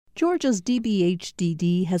Georgia's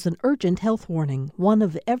DBHDD has an urgent health warning. 1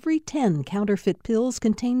 of every 10 counterfeit pills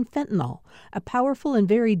contain fentanyl, a powerful and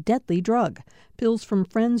very deadly drug. Pills from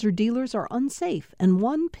friends or dealers are unsafe, and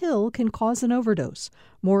 1 pill can cause an overdose.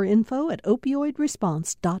 More info at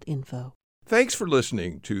opioidresponse.info. Thanks for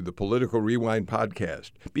listening to the Political Rewind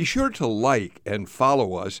podcast. Be sure to like and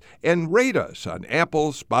follow us and rate us on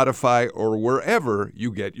Apple, Spotify, or wherever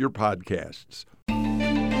you get your podcasts.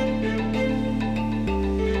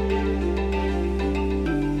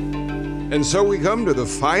 And so we come to the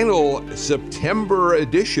final September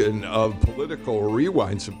edition of Political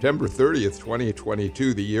Rewind, September 30th,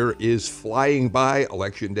 2022. The year is flying by.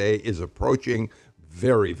 Election day is approaching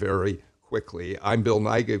very, very quickly. I'm Bill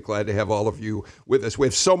Nygut. Glad to have all of you with us. We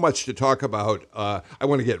have so much to talk about. I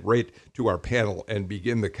want to get right to our panel and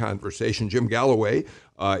begin the conversation. Jim Galloway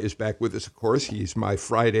is back with us, of course. He's my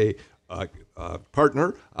Friday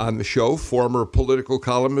partner on the show, former political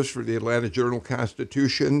columnist for the Atlanta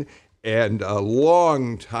Journal-Constitution, and a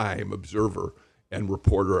long-time observer and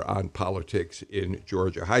reporter on politics in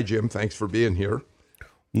Georgia. Hi, Jim. Thanks for being here.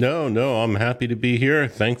 No, I'm happy to be here.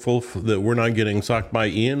 Thankful that we're not getting socked by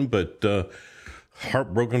Ian, but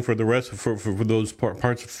heartbroken for the rest, for those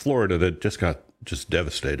parts of Florida that just got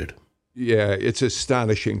devastated. Yeah, it's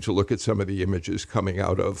astonishing to look at some of the images coming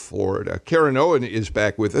out of Florida. Karen Owen is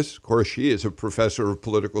back with us. Of course, she is a professor of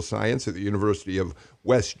political science at the University of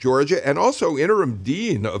West Georgia and also interim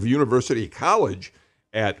dean of University College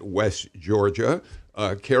at West Georgia.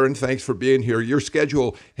 Karen, thanks for being here. Your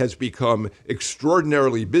schedule has become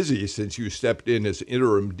extraordinarily busy since you stepped in as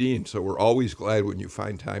interim dean, so we're always glad when you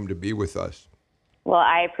find time to be with us. Well,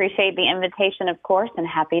 I appreciate the invitation, of course, and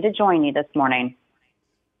happy to join you this morning.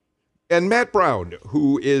 And Matt Brown,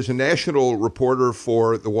 who is a national reporter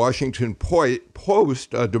for the Washington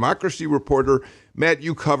Post, a democracy reporter. Matt,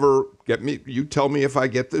 you tell me if I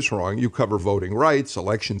get this wrong, you cover voting rights,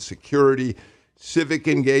 election security, civic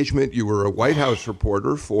engagement. You were a White House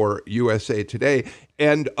reporter for USA Today.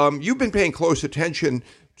 And you've been paying close attention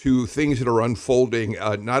to things that are unfolding,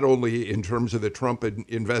 not only in terms of the Trump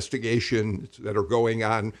investigations that are going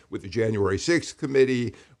on with the January 6th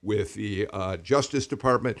committee, with the Justice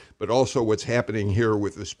Department, but also what's happening here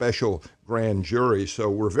with the special grand jury. So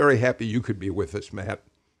we're very happy you could be with us, Matt.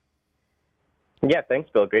 Yeah, thanks,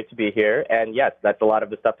 Bill. Great to be here. And yes, that's a lot of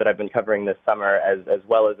the stuff that I've been covering this summer, as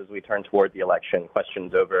well as we turn toward the election,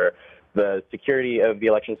 questions over the security of the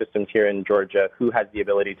election systems here in Georgia, who has the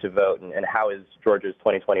ability to vote, and how is Georgia's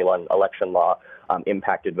 2021 election law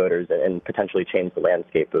impacted voters and potentially changed the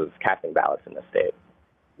landscape of casting ballots in the state.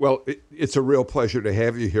 Well, it's a real pleasure to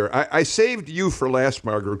have you here. I saved you for last,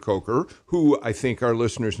 Margaret Coker, who I think our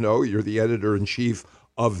listeners know. You're the editor-in-chief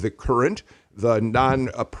of The Current, the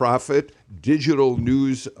non-profit digital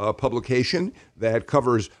news publication that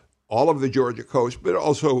covers all of the Georgia coast, but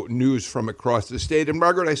also news from across the state. And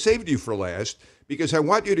Margaret, I saved you for last because I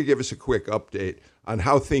want you to give us a quick update on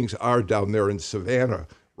how things are down there in Savannah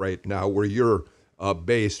right now, where you're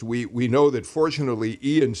based. We know that fortunately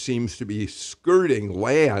Ian seems to be skirting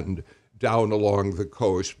land down along the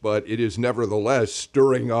coast, but it is nevertheless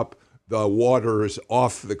stirring up the waters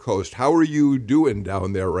off the coast. How are you doing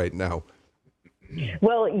down there right now?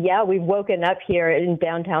 Well, yeah, we've woken up here in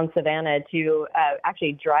downtown Savannah to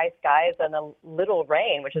actually dry skies and a little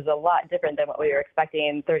rain, which is a lot different than what we were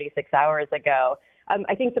expecting 36 hours ago.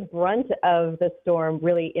 I think the brunt of the storm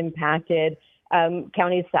really impacted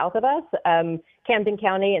counties south of us. Camden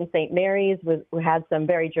County and St. Mary's we had some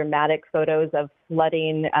very dramatic photos of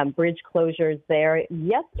flooding, bridge closures there.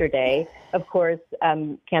 Yesterday, of course,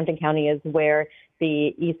 Camden County is where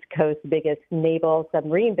the East Coast's biggest naval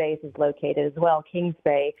submarine base is located as well, Kings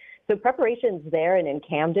Bay. So preparations there and in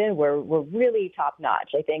Camden were really top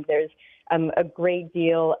notch. I think there's a great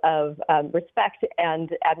deal of respect and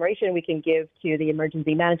admiration we can give to the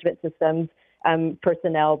emergency management systems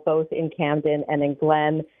personnel, both in Camden and in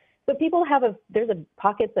Glen. So people there's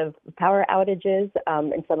pockets of power outages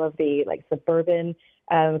in some of the suburban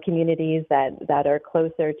communities that are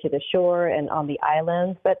closer to the shore and on the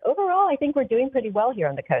islands. But overall, I think we're doing pretty well here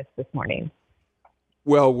on the coast this morning.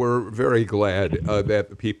 Well, we're very glad that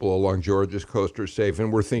the people along Georgia's coast are safe,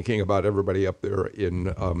 and we're thinking about everybody up there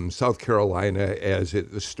in South Carolina as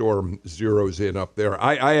the storm zeroes in up there.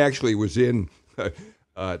 I actually was in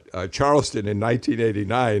Charleston in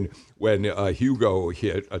 1989 when Hugo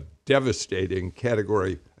hit a devastating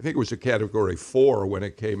category. I think it was a category 4 when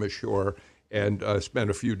it came ashore, and spent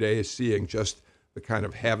a few days seeing just the kind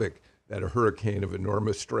of havoc that a hurricane of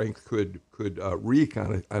enormous strength could wreak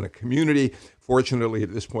on a community. Fortunately,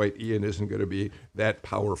 at this point, Ian isn't going to be that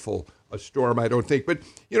powerful a storm, I don't think. But,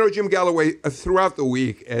 Jim Galloway, throughout the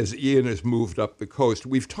week, as Ian has moved up the coast,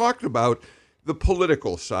 we've talked about the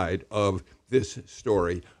political side of this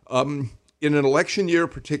story. In an election year,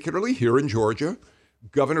 particularly here in Georgia,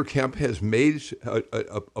 Governor Kemp has made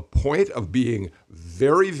a point of being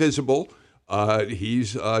very visible.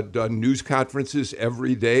 He's done news conferences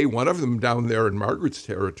every day, one of them down there in Margaret's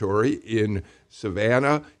territory in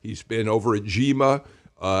Savannah. He's been over at GEMA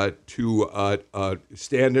to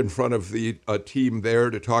stand in front of the team there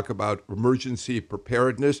to talk about emergency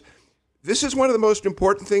preparedness. This is one of the most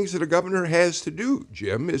important things that a governor has to do,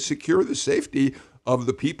 Jim, is secure the safety of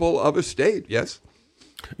the people of a state, yes?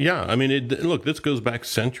 Yeah, I mean, look, this goes back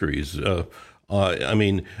centuries. The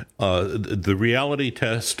reality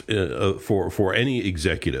test for any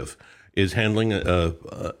executive is handling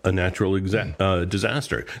a natural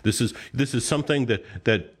disaster. This is something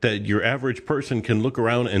that your average person can look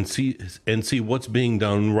around and see what's being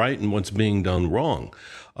done right and what's being done wrong.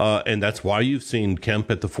 And that's why you've seen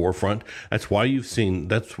Kemp at the forefront. That's why you've seen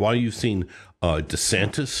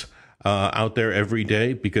DeSantis out there every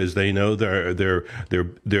day, because they know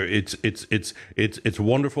it's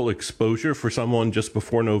wonderful exposure for someone just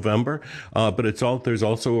before November, but there's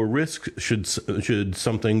also a risk should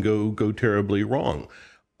something go terribly wrong.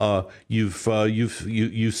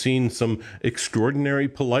 You've seen some extraordinary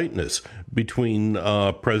politeness between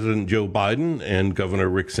President Joe Biden and Governor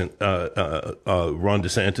Ron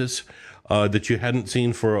DeSantis that you hadn't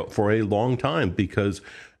seen for a long time, because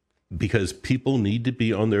people need to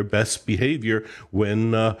be on their best behavior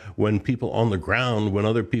when other people on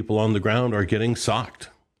the ground are getting socked.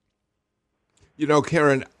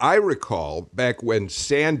 Karen, I recall back when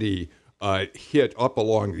Sandy hit up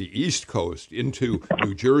along the East Coast into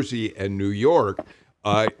New Jersey and New York.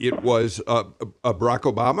 It was Barack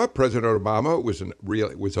Obama, President Obama, was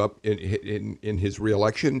up in his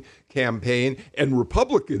reelection campaign, and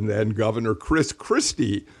Republican then Governor Chris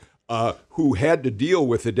Christie, who had to deal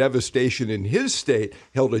with the devastation in his state,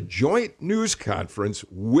 held a joint news conference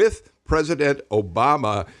with President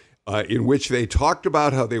Obama in which they talked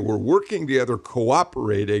about how they were working together,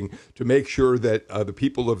 cooperating to make sure that the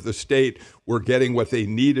people of the state were getting what they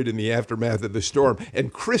needed in the aftermath of the storm.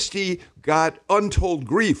 And Christie got untold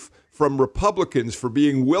grief from Republicans for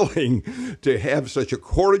being willing to have such a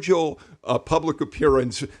cordial public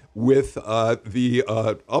appearance with the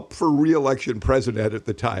up for re-election president at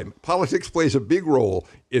the time. Politics plays a big role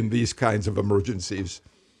in these kinds of emergencies.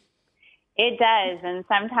 It does. And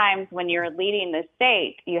sometimes when you're leading the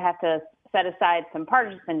state, you have to set aside some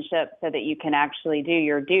partisanship so that you can actually do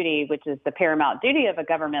your duty, which is the paramount duty of a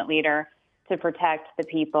government leader, to protect the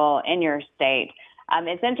people in your state.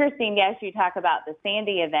 It's interesting, yes, you talk about the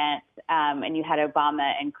Sandy event, and you had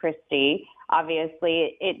Obama and Christie.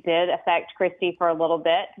 Obviously, it did affect Christie for a little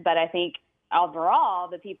bit, but I think overall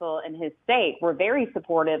the people in his state were very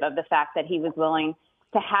supportive of the fact that he was willing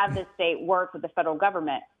to have the state work with the federal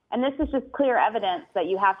government. And this is just clear evidence that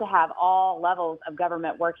you have to have all levels of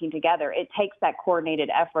government working together. It takes that coordinated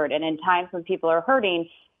effort. And in times when people are hurting,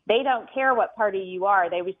 they don't care what party you are.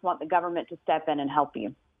 They just want the government to step in and help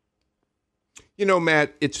you.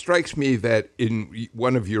 Matt, it strikes me that in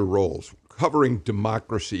one of your roles, covering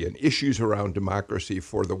democracy and issues around democracy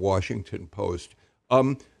for the Washington Post,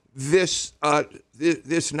 this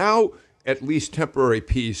now at least temporary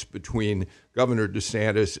peace between Governor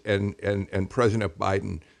DeSantis and President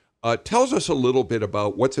Biden tells us a little bit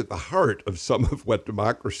about what's at the heart of some of what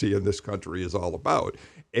democracy in this country is all about.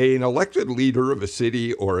 An elected leader of a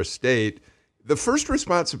city or a state, the first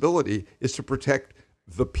responsibility is to protect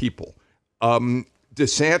the people.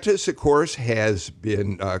 DeSantis, of course, has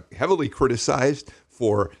been heavily criticized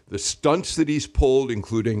for the stunts that he's pulled,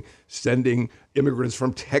 including sending immigrants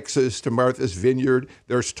from Texas to Martha's Vineyard.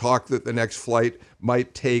 There's talk that the next flight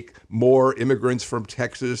might take more immigrants from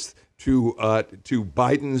Texas to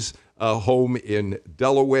Biden's home in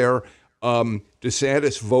Delaware.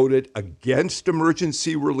 DeSantis voted against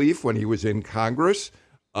emergency relief when he was in Congress,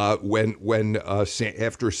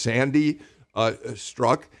 after Sandy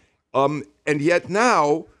struck. And yet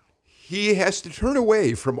now he has to turn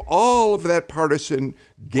away from all of that partisan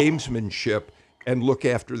gamesmanship and look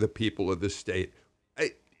after the people of the state.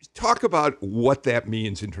 Talk about what that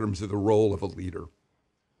means in terms of the role of a leader.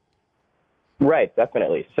 Right,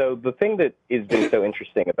 definitely. So the thing that has been so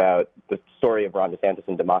interesting about the story of Ron DeSantis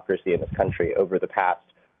and democracy in this country over the past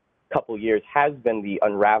couple years has been the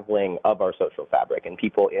unraveling of our social fabric, and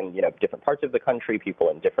people in different parts of the country, people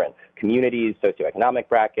in different communities, socioeconomic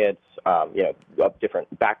brackets, of different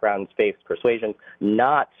backgrounds, faiths, persuasions,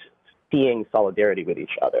 not seeing solidarity with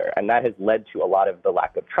each other, and that has led to a lot of the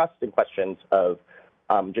lack of trust and questions of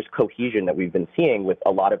just cohesion that we've been seeing with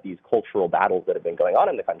a lot of these cultural battles that have been going on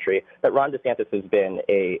in the country that Ron DeSantis has been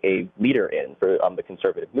a leader in for the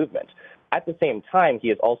conservative movement. At the same time, he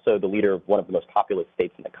is also the leader of one of the most populous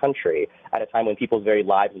states in the country at a time when people's very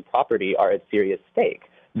lives and property are at serious stake.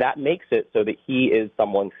 That makes it so that he is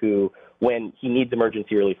someone who, when he needs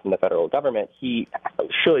emergency relief from the federal government, he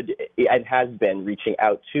should and has been reaching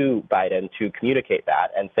out to Biden to communicate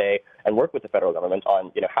that and work with the federal government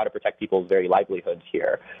on how to protect people's very livelihoods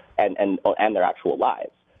here and their actual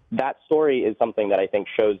lives. That story is something that I think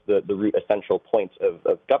shows the root essential points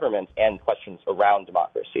of government and questions around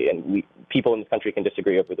democracy. And people in this country can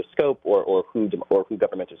disagree over the scope or who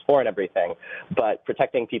government is for and everything, but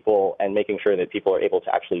protecting people and making sure that people are able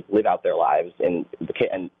to actually live out their lives, and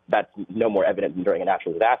that's no more evident than during a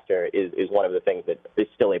natural disaster, is one of the things that is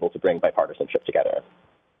still able to bring bipartisanship together.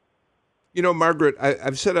 Margaret,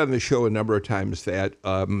 I've said on the show a number of times that,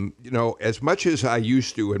 as much as I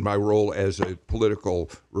used to in my role as a political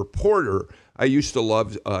reporter, I used to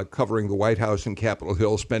love covering the White House and Capitol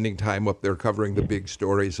Hill, spending time up there covering the big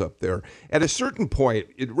stories up there. At a certain point,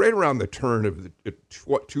 right around the turn of the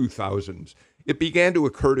 2000s, it began to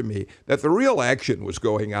occur to me that the real action was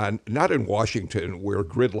going on not in Washington, where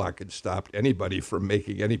gridlock had stopped anybody from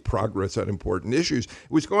making any progress on important issues.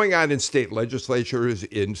 It was going on in state legislatures,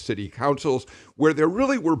 in city councils, where there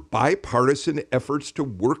really were bipartisan efforts to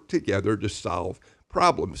work together to solve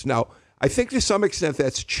problems. Now, I think to some extent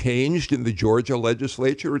that's changed in the Georgia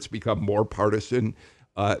legislature. It's become more partisan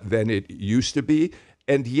than it used to be.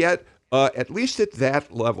 And yet, at least at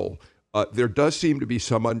that level, there does seem to be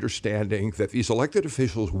some understanding that these elected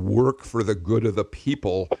officials work for the good of the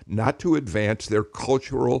people, not to advance their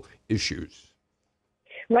cultural issues.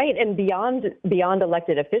 Right, and beyond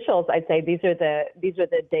elected officials, I'd say these are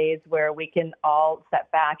the days where we can all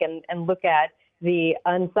step back and look at the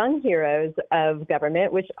unsung heroes of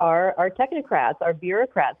government, which are our technocrats, our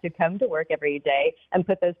bureaucrats who come to work every day and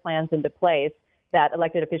put those plans into place that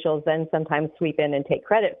elected officials then sometimes sweep in and take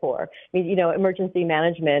credit for. I mean, emergency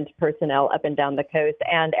management personnel up and down the coast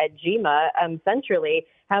and at GEMA centrally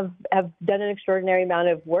have done an extraordinary amount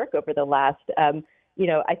of work over the last, I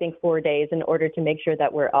think 4 days in order to make sure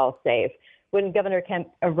that we're all safe. When Governor Kemp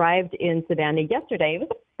arrived in Savannah yesterday, it was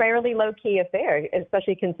a fairly low-key affair,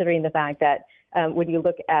 especially considering the fact that when you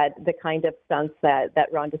look at the kind of stunts that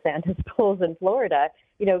Ron DeSantis pulls in Florida,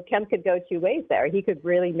 Kemp could go two ways there. He could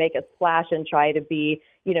really make a splash and try to be,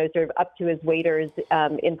 sort of up to his waders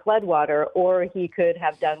in floodwater, or he could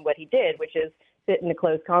have done what he did, which is sit in a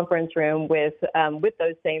closed conference room with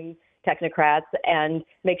those same technocrats and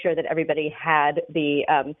make sure that everybody had the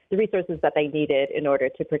resources that they needed in order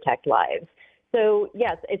to protect lives. So,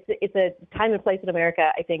 yes, it's a time and place in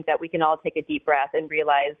America, I think, that we can all take a deep breath and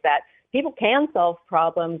realize that people can solve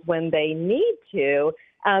problems when they need to,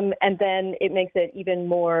 and then it makes it even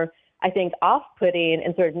more, I think, off-putting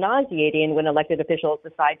and sort of nauseating when elected officials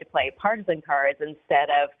decide to play partisan cards instead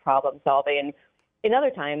of problem-solving in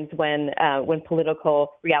other times when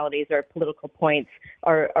political realities or political points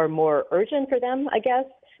are more urgent for them, I guess.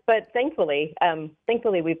 But thankfully,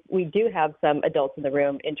 we do have some adults in the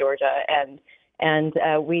room in Georgia, and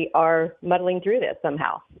we are muddling through this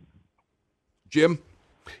somehow. Jim?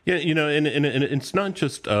 Yeah, and it's not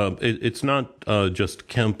just just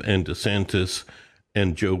Kemp and DeSantis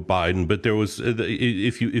and Joe Biden, but there was,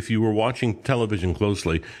 if you were watching television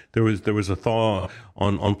closely, there was a thaw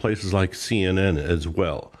on places like CNN as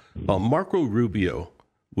well. Marco Rubio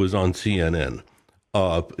was on CNN,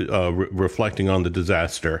 reflecting on the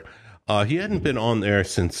disaster. He hadn't been on there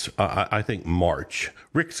since I think March.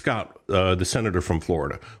 Rick Scott, the senator from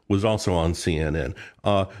Florida, was also on CNN.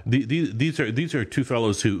 These are two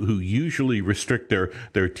fellows who usually restrict their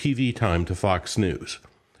TV time to Fox News.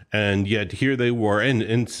 And yet here they were, and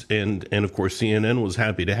of course CNN was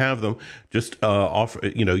happy to have them, just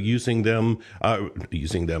giving them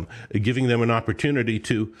an opportunity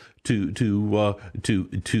to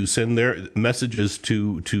send their messages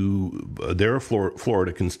to their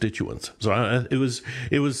Florida constituents. So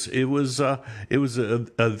it was a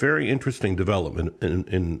very interesting development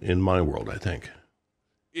in my world, I think.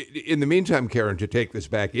 In the meantime, Karen, to take this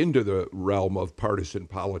back into the realm of partisan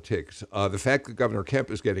politics, the fact that Governor Kemp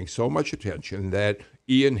is getting so much attention that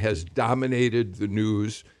Ian has dominated the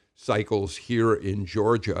news cycles here in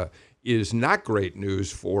Georgia is not great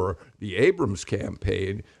news for the Abrams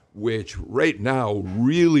campaign, which right now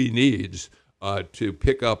really needs to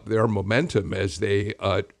pick up their momentum as they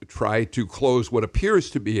try to close what appears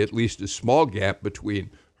to be at least a small gap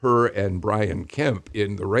between her and Brian Kemp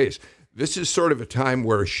in the race. This is sort of a time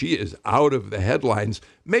where she is out of the headlines.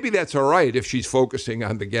 Maybe that's all right if she's focusing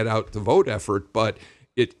on the get out the vote effort, but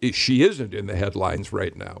she isn't in the headlines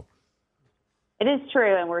right now. It is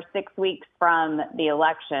true, and we're 6 weeks from the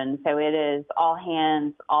election, so it is all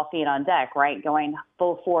hands, all feet on deck, right? Going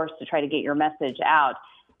full force to try to get your message out.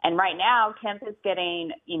 And right now, Kemp is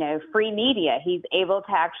getting, free media. He's able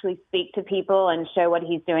to actually speak to people and show what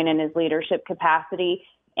he's doing in his leadership capacity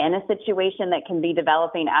in a situation that can be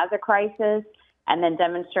developing as a crisis, and then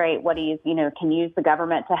demonstrate what he's, can use the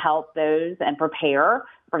government to help those and prepare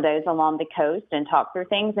for those along the coast and talk through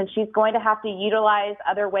things. And she's going to have to utilize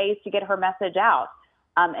other ways to get her message out.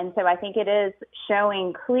 And so I think it is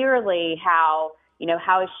showing clearly how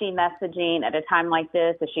is she messaging at a time like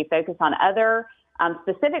this? Is she focused on other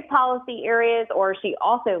specific policy areas, or is she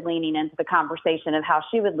also leaning into the conversation of how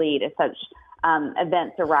she would lead if such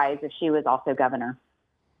events arise if she was also governor?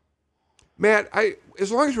 Matt,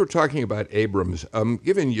 as long as we're talking about Abrams,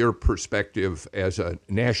 given your perspective as a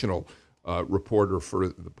national reporter for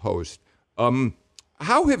the Post,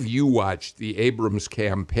 how have you watched the Abrams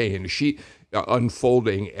campaign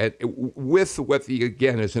unfolding with what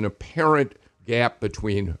again is an apparent gap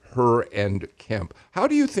between her and Kemp? How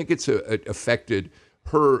do you think it's affected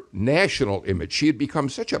her national image? She had become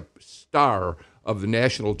such a star of the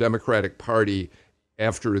National Democratic Party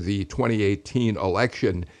after the 2018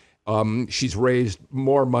 election. She's raised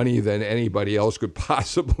more money than anybody else could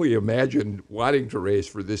possibly imagine wanting to raise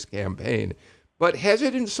for this campaign. But has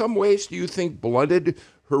it in some ways, do you think, blunted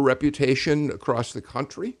her reputation across the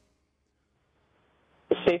country?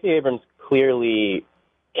 Stacey Abrams clearly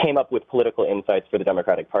came up with political insights for the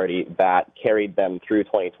Democratic Party that carried them through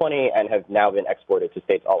 2020 and have now been exported to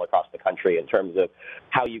states all across the country in terms of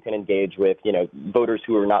how you can engage with, voters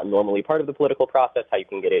who are not normally part of the political process, how you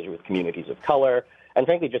can engage with communities of color, and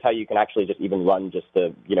frankly, just how you can actually just even run just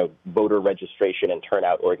the, voter registration and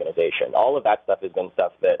turnout organization. All of that stuff has been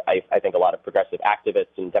stuff that I think a lot of progressive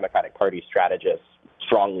activists and Democratic Party strategists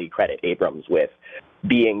strongly credit Abrams with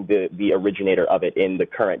being the originator of it in the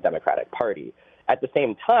current Democratic Party. At the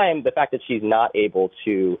same time, the fact that she's not able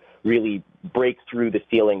to really break through the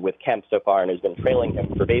ceiling with Kemp so far and has been trailing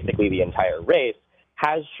him for basically the entire race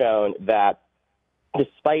has shown that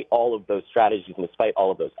despite all of those strategies and despite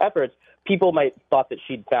all of those efforts, people might thought that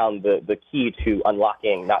she'd found the key to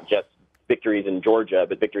unlocking not just victories in Georgia,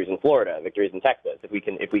 but victories in Florida, victories in Texas. If we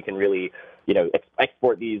can really,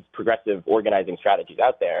 export these progressive organizing strategies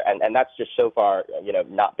out there, and that's just so far,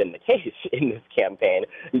 not been the case in this campaign.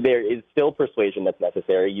 There is still persuasion that's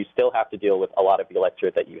necessary. You still have to deal with a lot of the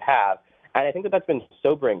electorate that you have. And I think that that's been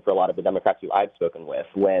sobering for a lot of the Democrats who I've spoken with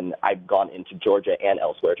when I've gone into Georgia and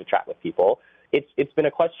elsewhere to chat with people. It's been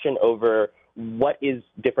a question over what is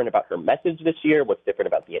different about her message this year, what's different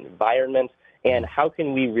about the environment, and how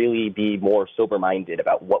can we really be more sober-minded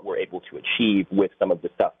about what we're able to achieve with some of the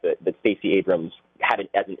stuff that Stacey Abrams had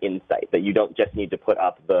as an insight, that you don't just need to put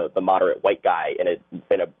up the moderate white guy in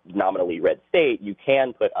a nominally red state. You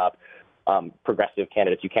can put up progressive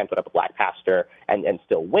candidates. You can put up a black pastor and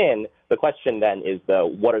still win. The question then is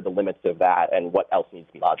what are the limits of that and what else needs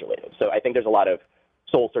to be modulated? So I think there's a lot of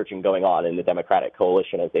soul searching going on in the Democratic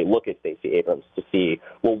coalition as they look at Stacey Abrams to see,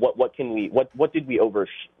 well, what did we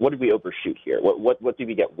overshoot here? What did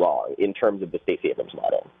we get wrong in terms of the Stacey Abrams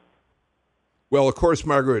model? Well, of course,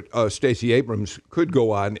 Margaret, Stacey Abrams could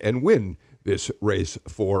go on and win this race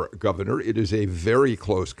for governor. It is a very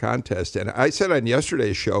close contest. And I said on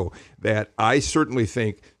yesterday's show that I certainly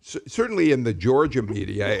think, certainly in the Georgia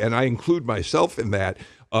media, and I include myself in that,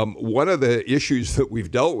 one of the issues that we've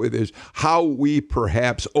dealt with is how we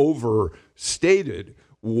perhaps overstated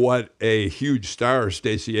what a huge star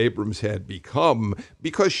Stacey Abrams had become,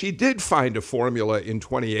 because she did find a formula in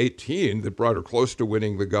 2018 that brought her close to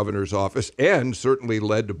winning the governor's office and certainly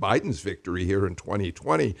led to Biden's victory here in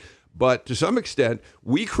 2020. But to some extent,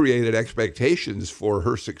 we created expectations for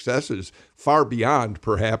her successes far beyond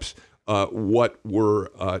perhaps what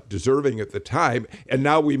were deserving at the time. And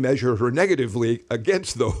now we measure her negatively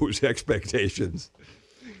against those expectations.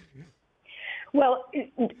 Well,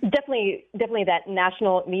 definitely that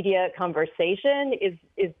national media conversation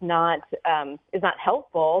is not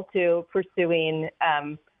helpful to pursuing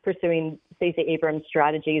Stacey Abrams'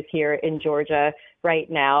 strategies here in Georgia right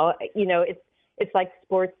now. It's like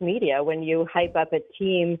sports media when you hype up a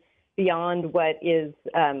team beyond what is,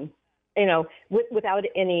 without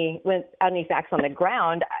any facts on the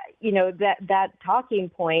ground. That talking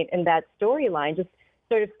point and that storyline just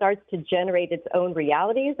sort of starts to generate its own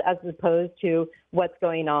realities as opposed to what's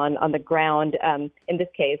going on the ground, in this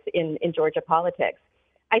case, in Georgia politics.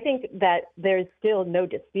 I think that there's still no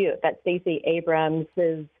dispute that Stacey Abrams'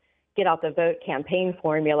 Get Out the Vote campaign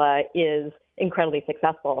formula is incredibly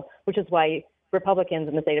successful, which is why Republicans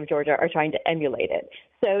in the state of Georgia are trying to emulate it.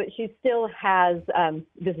 So she still has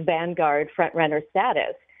this vanguard front-runner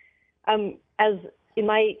status. As in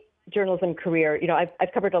my journalism career,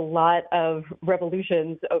 I've covered a lot of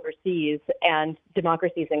revolutions overseas and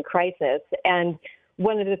democracies in crisis. And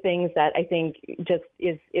one of the things that I think just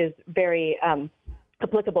is very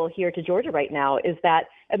applicable here to Georgia right now is that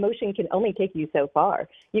emotion can only take you so far.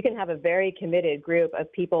 You can have a very committed group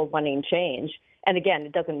of people wanting change. And again,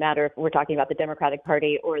 it doesn't matter if we're talking about the Democratic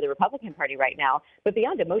Party or the Republican Party right now, but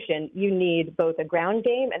beyond emotion, you need both a ground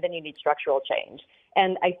game and then you need structural change.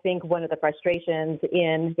 And I think one of the frustrations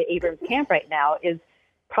in the Abrams camp right now is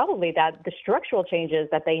probably that the structural changes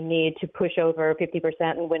that they need to push over 50%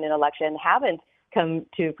 and win an election haven't come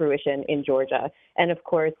to fruition in Georgia. And of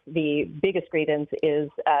course, the biggest grievance is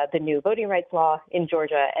the new voting rights law in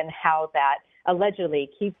Georgia and how that allegedly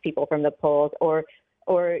keeps people from the polls or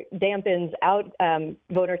dampens out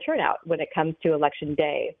voter turnout when it comes to election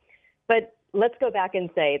day. But let's go back and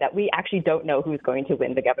say that we actually don't know who's going to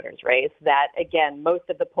win the governor's race. That, again, most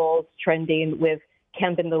of the polls trending with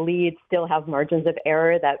Kemp in the lead still have margins of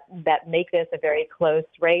error that make this a very close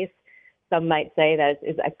race. Some might say that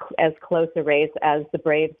it's as close a race as the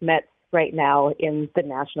Braves Mets right now in the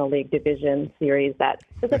National League Division Series that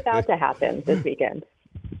is about to happen this weekend.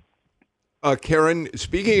 Karen,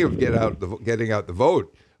 speaking of getting out the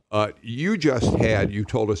vote, you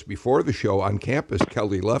told us before the show on campus,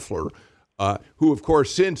 Kelly Loeffler, who, of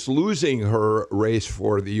course, since losing her race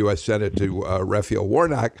for the U.S. Senate to Raphael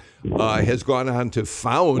Warnock, has gone on to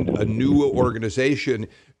found a new organization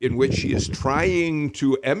in which she is trying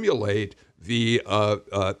to emulate the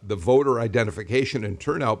voter identification and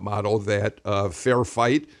turnout model that Fair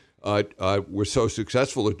Fight was so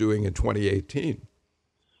successful at doing in 2018.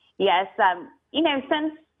 Yes,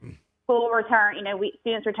 since school return,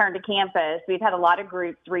 students return to campus, we've had a lot of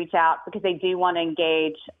groups reach out because they do want to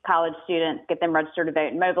engage college students, get them registered to vote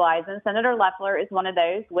and mobilize. And Senator Loeffler is one of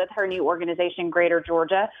those with her new organization, Greater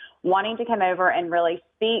Georgia, wanting to come over and really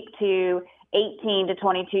speak to 18 to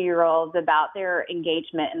 22-year-olds about their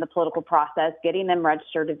engagement in the political process, getting them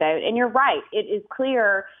registered to vote. And you're right, it is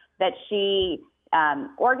clear that she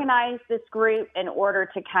organized this group in order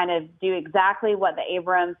to kind of do exactly what the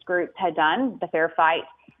Abrams group had done, the Fair Fight,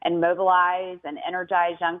 and mobilize and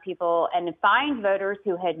energize young people and find voters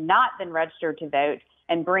who had not been registered to vote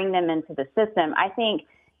and bring them into the system. I think,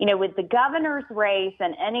 with the governor's race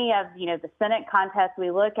and any of, the Senate contests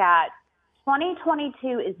we look at,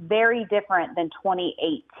 2022 is very different than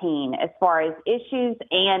 2018 as far as issues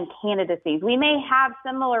and candidacies. We may have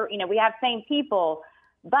similar, we have same people,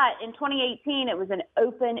 but in 2018, it was an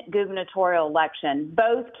open gubernatorial election.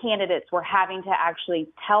 Both candidates were having to actually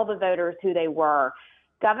tell the voters who they were.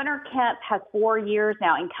 Governor Kemp has 4 years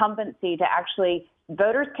now incumbency to actually,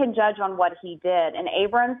 voters can judge on what he did. And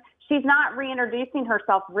Abrams, she's not reintroducing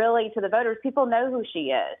herself really to the voters. People know who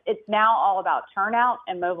she is. It's now all about turnout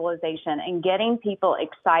and mobilization and getting people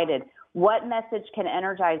excited. What message can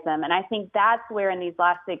energize them? And I think that's where in these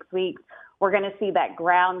last 6 weeks, we're going to see that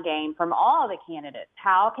ground game from all the candidates.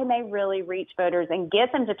 How can they really reach voters and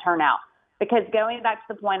get them to turn out? Because going back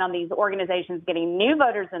to the point on these organizations getting new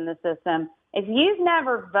voters in the system, if you've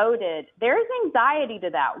never voted, there's anxiety to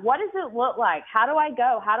that. What does it look like? How do I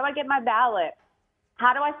go? How do I get my ballot?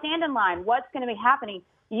 How do I stand in line? What's going to be happening?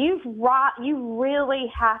 You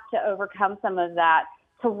really have to overcome some of that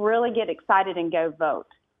to really get excited and go vote.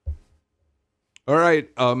 All right.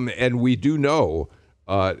 And we do know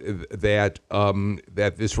that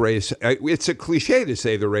this race, it's a cliche to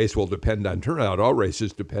say the race will depend on turnout. All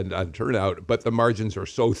races depend on turnout, but the margins are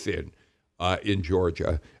so thin in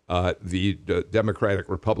Georgia. The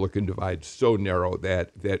Democratic-Republican divide so narrow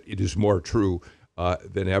that it is more true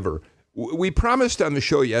than ever. We promised on the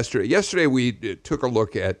show yesterday. Yesterday we took a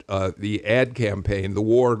look at the ad campaign, the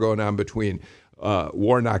war going on between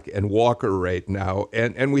Warnock and Walker right now,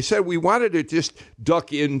 and we said we wanted to just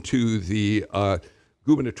duck into the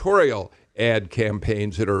gubernatorial ad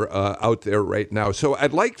campaigns that are out there right now. So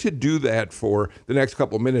I'd like to do that for the next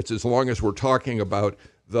couple of minutes, as long as we're talking about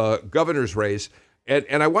the governor's race.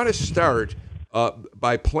 And I want to start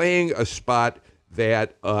by playing a spot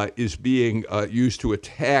that is being used to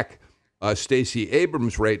attack Stacey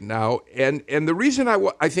Abrams right now. And the reason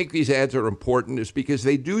I think these ads are important is because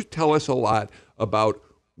they do tell us a lot about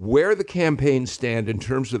where the campaigns stand in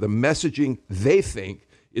terms of the messaging they think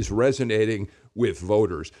is resonating with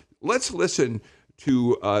voters. Let's listen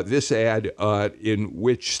to this ad in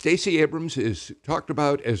which Stacey Abrams is talked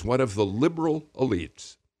about as one of the liberal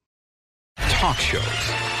elites. Talk shows,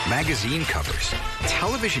 magazine covers,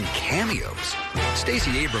 television cameos.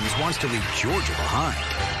 Stacey Abrams wants to leave Georgia behind.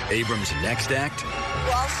 Abrams' next act?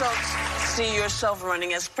 You also see yourself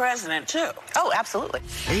running as president, too. Oh, absolutely.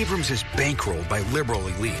 Abrams is bankrolled by liberal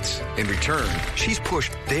elites. In return, she's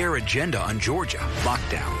pushed their agenda on Georgia.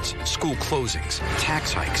 Lockdowns, school closings,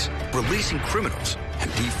 tax hikes, releasing criminals, and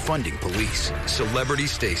defunding police. Celebrity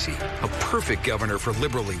Stacey, a perfect governor for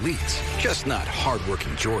liberal elites, just not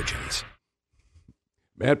hardworking Georgians.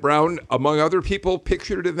 Matt Brown, among other people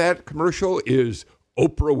pictured in that commercial, is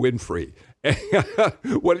Oprah Winfrey.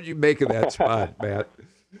 What did you make of that spot, Matt?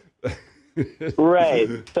 Right.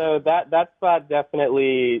 So that spot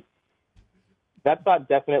definitely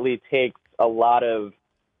takes a lot of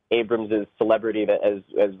Abrams's celebrity that,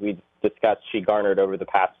 as we discussed, she garnered over the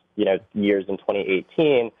past years in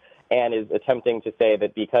 2018, and is attempting to say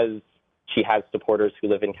that because she has supporters who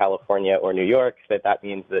live in California or New York, that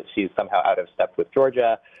means that she's somehow out of step with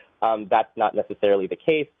Georgia. That's not necessarily the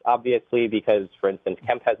case, obviously, because, for instance,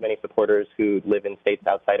 Kemp has many supporters who live in states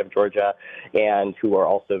outside of Georgia and who are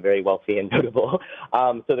also very wealthy and notable.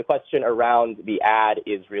 So the question around the ad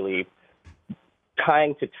is really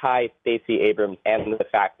trying to tie Stacey Abrams and the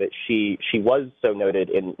fact that she was so noted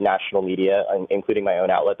in national media, including my own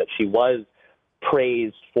outlet, that she was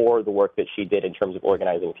praised for the work that she did in terms of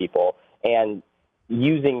organizing people, and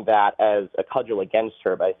using that as a cudgel against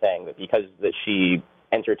her by saying that because that she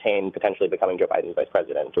entertained potentially becoming Joe Biden's vice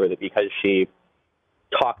president, or that because she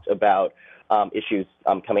talked about issues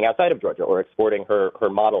coming outside of Georgia or exporting her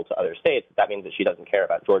model to other states, that means that she doesn't care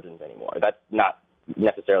about Georgians anymore. That's not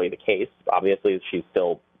necessarily the case. Obviously, she's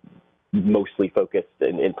still mostly focused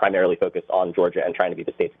and primarily focused on Georgia and trying to be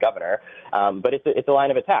the state's governor. But it's a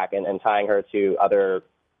line of attack, and tying her to other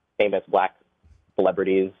famous black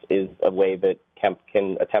celebrities is a way that Kemp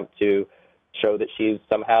can attempt to show that she's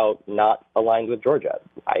somehow not aligned with Georgia.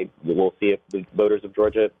 We'll see if the voters of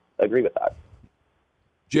Georgia agree with that.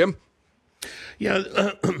 Jim? Yeah,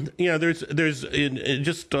 There's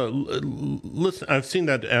just listen. I've seen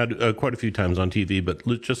that ad quite a few times on TV, but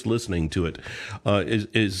just listening to it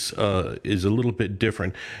is a little bit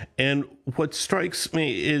different. And what strikes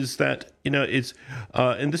me is that it's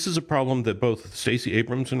and this is a problem that both Stacey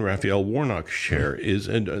Abrams and Raphael Warnock share.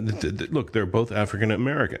 Look, they're both African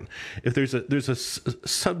American. If there's a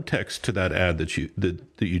subtext to that ad that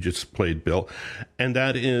you just played, Bill, and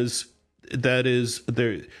that is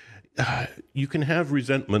there. You can have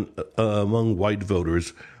resentment among white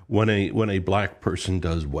voters when a black person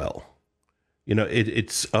does well. It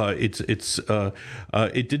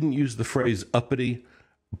didn't use the phrase uppity,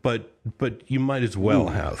 but you might as well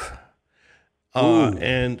have. There's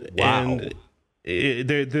a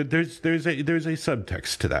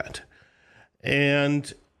subtext to that,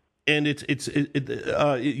 and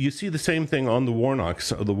you see the same thing on the Warnock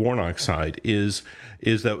side is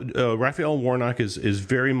that Raphael Warnock is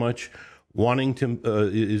very much wanting to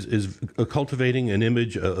is cultivating an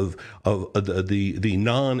image of the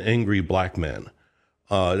non-angry black man.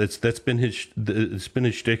 That's been his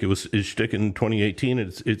shtick. It was his shtick in 2018.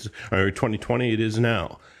 It's 2020. It is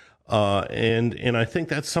now. And I think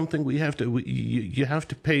that's something you have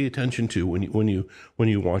to pay attention to when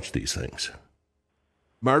you watch these things.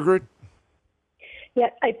 Margaret?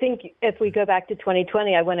 Yeah, I think if we go back to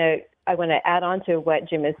 2020, I want to add on to what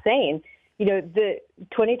Jim is saying. The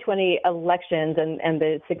 2020 elections and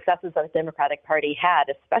the successes that the Democratic Party had,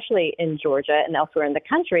 especially in Georgia and elsewhere in the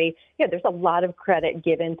country, there's a lot of credit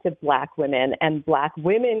given to black women and black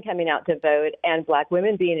women coming out to vote and black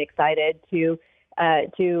women being excited to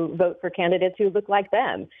vote for candidates who look like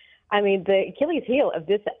them. I mean, the Achilles heel of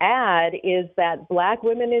this ad is that black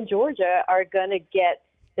women in Georgia are going to get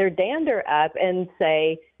their dander up and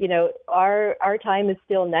say, our time is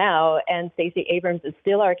still now, and Stacey Abrams is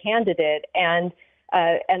still our candidate, and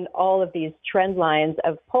all of these trend lines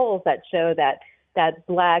of polls that show that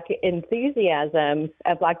black enthusiasm,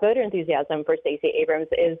 black voter enthusiasm for Stacey Abrams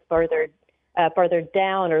is farther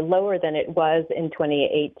down or lower than it was in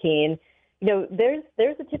 2018. There's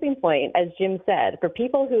a tipping point, as Jim said, for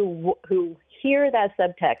people who hear that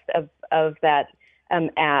subtext of that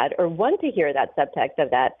ad or want to hear that subtext of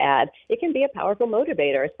that ad. It can be a powerful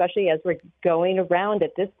motivator, especially as we're going around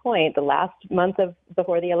at this point, the last month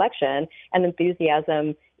before the election, and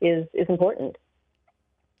enthusiasm is important.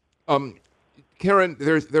 Karen,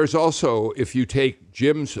 there's also, if you take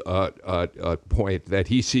Jim's point that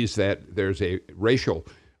he sees that there's a racial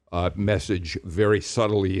message very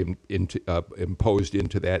subtly imposed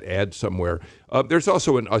into that ad somewhere. There's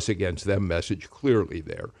also an us against them message clearly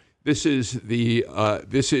there. This is the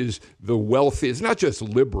wealthy. It's not just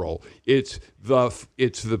liberal. It's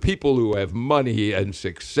the people who have money and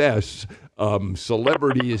success,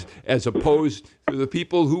 celebrities, as opposed to the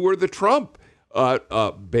people who are the Trump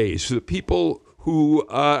base, the people who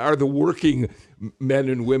are the working men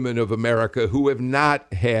and women of America who have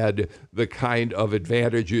not had the kind of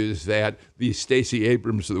advantages that the Stacey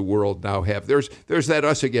Abrams of the world now have. There's that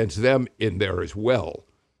us against them in there as well.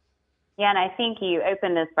 Yeah, and I think you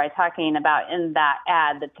opened this by talking about in that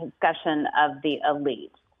ad the discussion of the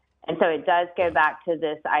elite. And so it does go back to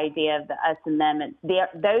this idea of the us and them.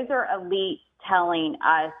 Those are elites telling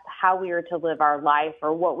us how we are to live our life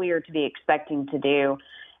or what we are to be expecting to do.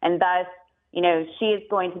 And thus, she is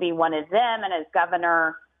going to be one of them. And as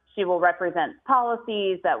governor, she will represent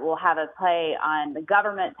policies that will have a play on the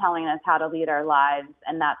government telling us how to lead our lives.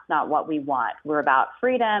 And that's not what we want. We're about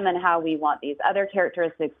freedom and how we want these other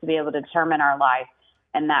characteristics to be able to determine our life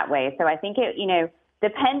in that way. So I think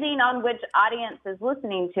depending on which audience is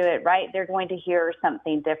listening to it, right, they're going to hear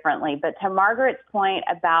something differently. But to Margaret's point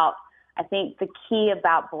about, I think the key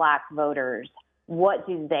about Black voters, what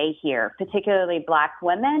do they hear, particularly Black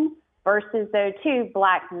women versus those two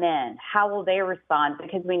Black men? How will they respond?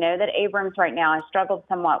 Because we know that Abrams right now has struggled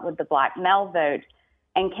somewhat with the Black male vote.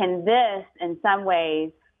 And can this, in some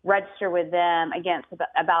ways, register with them against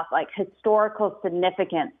about like historical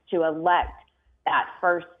significance to elect that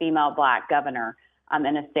first female Black governor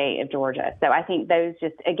in a state of Georgia? So I think those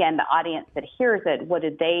just, again, the audience that hears it, what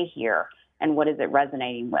did they hear and what is it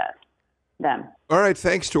resonating with them? All right,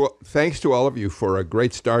 thanks to all of you for a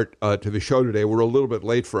great start to the show today. We're a little bit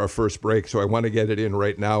late for our first break, so I want to get it in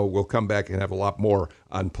right now. We'll come back and have a lot more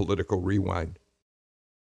on Political Rewind.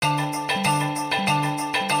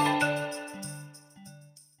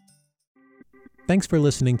 Thanks for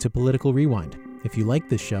listening to Political Rewind. If you like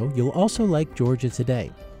this show, you'll also like Georgia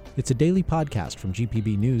Today. It's a daily podcast from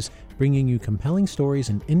GPB News, bringing you compelling stories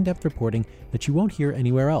and in-depth reporting that you won't hear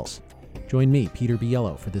anywhere else. Join me, Peter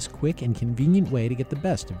Biello, for this quick and convenient way to get the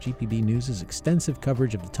best of GPB News' extensive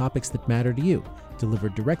coverage of the topics that matter to you,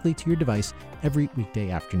 delivered directly to your device every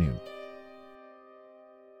weekday afternoon.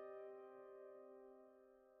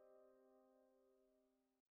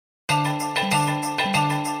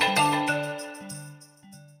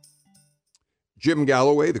 Jim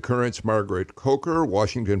Galloway, The Current's Margaret Coker,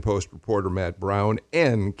 Washington Post reporter Matt Brown,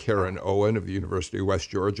 and Karen Owen of the University of West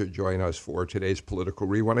Georgia join us for today's Political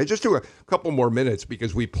Rewind. I just do a couple more minutes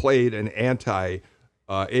because we played an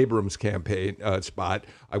anti-Abrams campaign spot.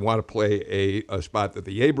 I want to play a spot that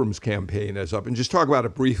the Abrams campaign has up and just talk about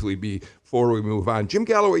it briefly before we move on. Jim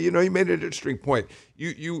Galloway, you made an interesting point.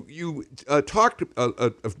 You talked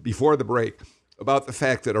before the break about the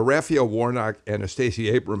fact that a Raphael Warnock and a Stacey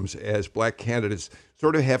Abrams as Black candidates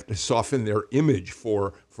sort of have to soften their image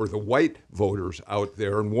for the white voters out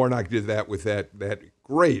there. And Warnock did that with that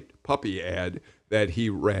great puppy ad that he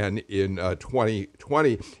ran in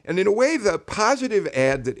 2020. And in a way, the positive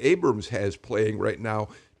ad that Abrams has playing right now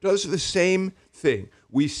does the same thing.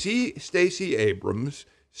 We see Stacey Abrams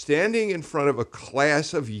standing in front of a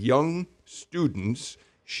class of young students.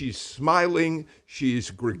 She's smiling, she's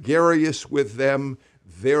gregarious with them.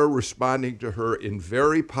 They're responding to her in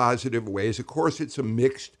very positive ways. Of course, it's a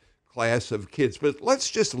mixed class of kids, but let's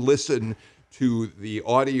just listen to the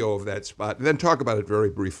audio of that spot and then talk about it very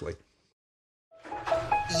briefly.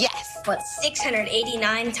 Yes. But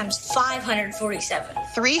 689 times 547.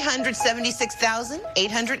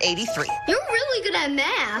 376,883. You're really good at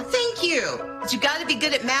math. Thank you. But you got to be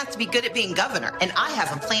good at math to be good at being governor. And I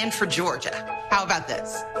have a plan for Georgia. How about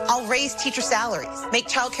this? I'll raise teacher salaries, make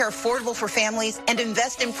childcare affordable for families, and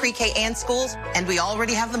invest in pre-K and schools. And we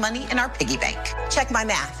already have the money in our piggy bank. Check my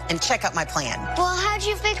math and check out my plan. Well, how'd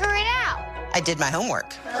you figure it out? I did my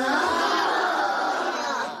homework.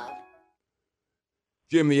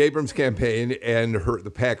 Jim, the Abrams campaign and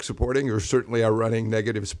the PAC supporting her certainly are running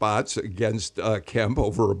negative spots against Kemp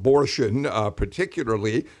over abortion,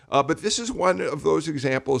 particularly. But this is one of those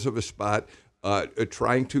examples of a spot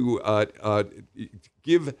trying to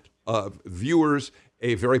give viewers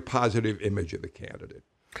a very positive image of the candidate.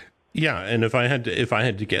 Yeah, and if I had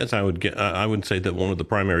to guess, I would say that one of the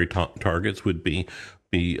primary targets would be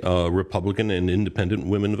Republican and independent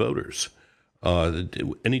women voters.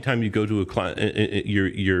 Anytime you go to a class,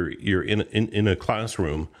 you're in a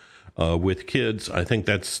classroom with kids. I think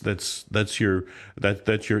that's your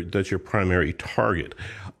primary target.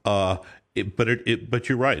 But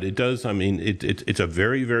you're right. It does. I mean, it's a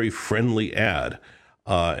very, very friendly ad,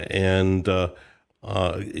 and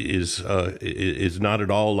is not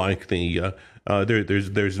at all like the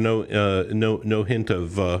there's no hint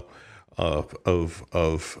of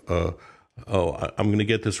I'm going to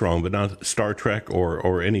get this wrong, but not Star Trek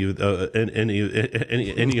or any of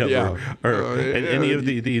any other any of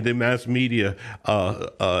the mass media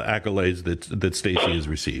accolades that Stacey has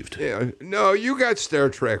received. Yeah, no, you got Star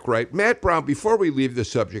Trek right, Matt Brown. Before we leave the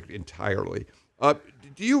subject entirely,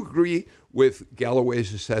 do you agree with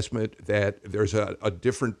Galloway's assessment that there's a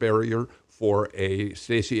different barrier for a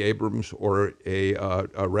Stacey Abrams or a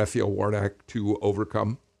Raphael Warnock to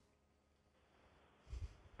overcome?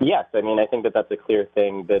 Yes, I mean, I think that that's a clear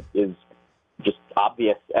thing that is just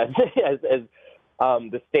obvious as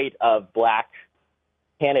the state of black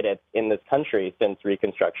candidates in this country since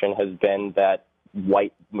Reconstruction has been that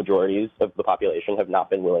white majorities of the population have not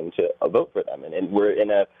been willing to vote for them. And we're in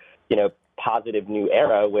a, positive new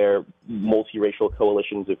era where multiracial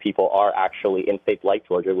coalitions of people are actually in states like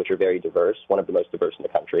Georgia, which are very diverse, one of the most diverse in the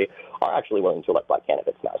country, are actually willing to elect black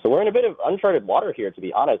candidates now. So we're in a bit of uncharted water here, to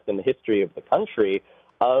be honest, in the history of the country,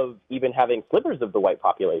 of even having slivers of the white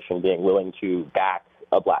population being willing to back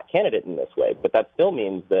a black candidate in this way. But that still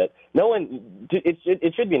means that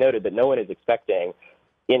it should be noted that no one is expecting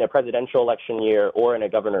in a presidential election year or in a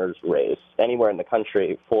governor's race anywhere in the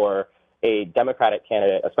country for a Democratic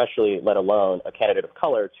candidate, especially let alone a candidate of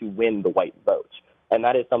color, to win the white vote. And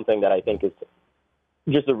that is something that I think is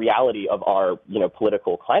just the reality of our,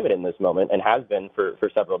 political climate in this moment and has been for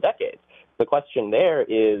several decades. The question there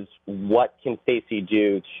is, what can Stacey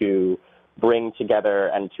do to bring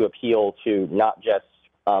together and to appeal to not just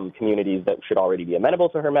communities that should already be amenable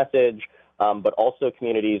to her message, but also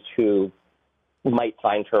communities who might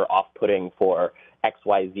find her off-putting for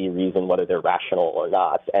XYZ reason, whether they're rational or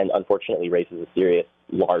not. And unfortunately, race is a serious,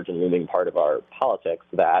 large, and looming part of our politics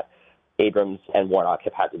that Abrams and Warnock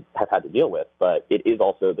have had to deal with. But it is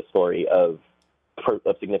also the story of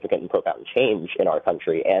significant and profound change in our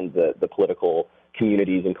country and the political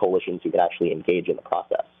communities and coalitions who can actually engage in the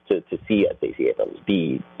process to see a Stacey Abrams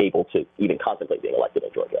be able to even contemplate being elected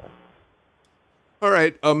in Georgia. All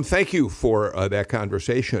right. Thank you for that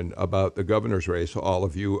conversation about the governor's race, all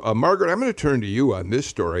of you. Margaret, I'm going to turn to you on this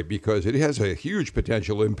story because it has a huge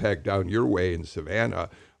potential impact down your way in Savannah.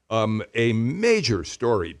 A major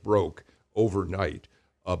story broke overnight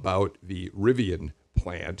about the Rivian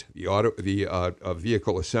plant, the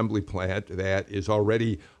vehicle assembly plant that is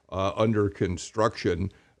already under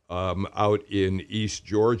construction out in East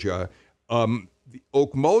Georgia. The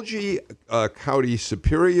Okmulgee County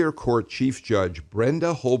Superior Court Chief Judge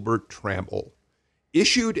Brenda Holbert Trammell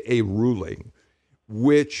issued a ruling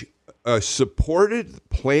which supported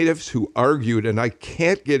plaintiffs who argued, and I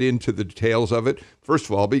can't get into the details of it, first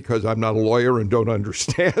of all, because I'm not a lawyer and don't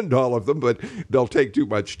understand all of them, but they'll take too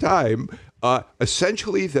much time,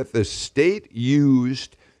 essentially that the state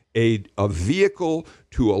used a vehicle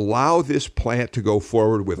to allow this plant to go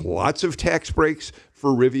forward with lots of tax breaks for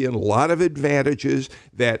Rivian, a lot of advantages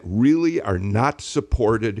that really are not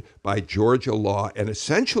supported by Georgia law. And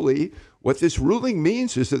essentially, what this ruling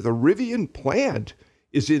means is that the Rivian plant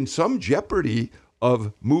is in some jeopardy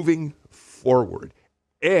of moving forward.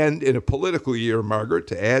 And in a political year, Margaret,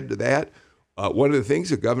 to add to that, one of the things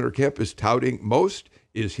that Governor Kemp is touting most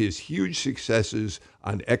is his huge successes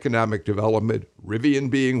on economic development, Rivian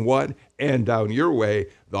being one, and down your way,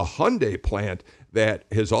 the Hyundai plant that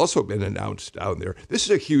has also been announced down there. This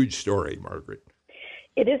is a huge story, Margaret.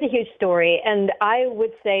 It is a huge story, and I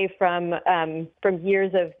would say from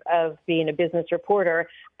years of being a business reporter,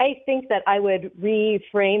 I think that I would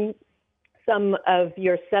reframe some of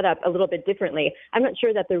your setup a little bit differently. I'm not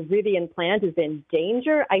sure that the Rivian plant is in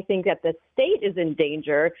danger. I think that the state is in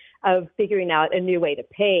danger of figuring out a new way to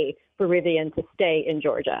pay for Rivian to stay in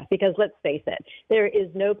Georgia. Because let's face it, there is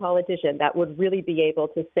no politician that would really be able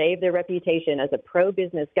to save their reputation as a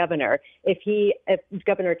pro-business governor if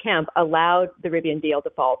Governor Kemp allowed the Rivian deal to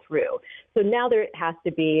fall through. So now there has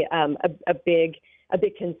to be a big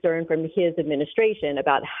concern from his administration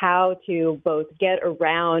about how to both get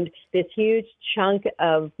around this huge chunk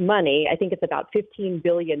of money. I think it's about $15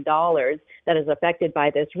 billion that is affected by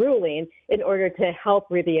this ruling in order to help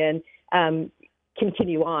Rivian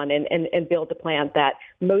continue on and build a plant that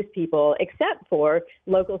most people, except for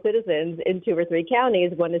local citizens in 2 or 3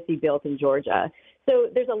 counties, want to see built in Georgia. So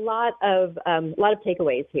there's a lot of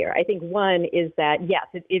takeaways here. I think one is that, yes,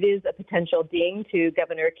 it is a potential ding to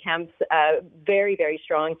Governor Kemp's very, very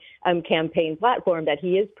strong campaign platform that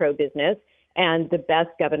he is pro-business and the best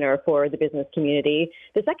governor for the business community.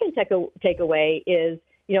 The second takeaway is,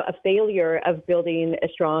 a failure of building a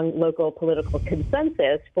strong local political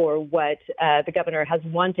consensus for what the governor has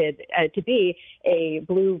wanted to be a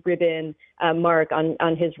blue ribbon mark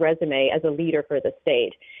on his resume as a leader for the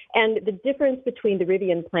state. And the difference between the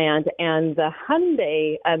Rivian plant and the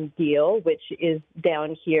Hyundai deal, which is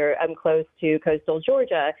down here close to coastal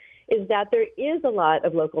Georgia, is that there is a lot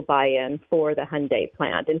of local buy-in for the Hyundai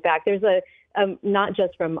plant. In fact, there's not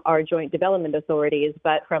just from our joint development authorities,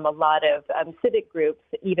 but from a lot of civic groups,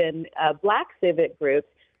 even Black civic groups,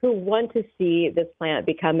 who want to see this plant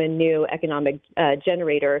become a new economic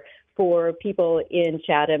generator for people in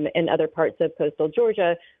Chatham and other parts of coastal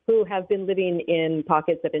Georgia who have been living in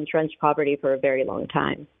pockets of entrenched poverty for a very long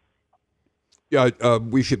time. Yeah,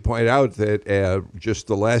 we should point out that just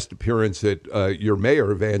the last appearance that your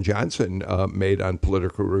mayor, Van Johnson, made on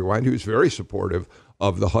Political Rewind, he was very supportive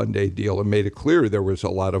of the Hyundai deal and made it clear there was a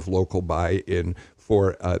lot of local buy-in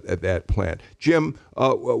for that plant. Jim,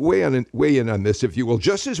 weigh in on this, if you will.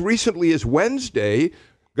 Just as recently as Wednesday,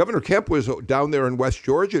 Governor Kemp was down there in West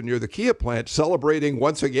Georgia near the Kia plant celebrating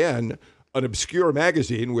once again an obscure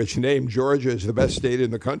magazine which named Georgia as the best state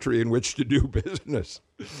in the country in which to do business.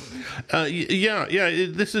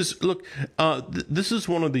 This is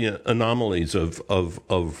one of the anomalies of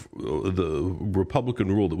the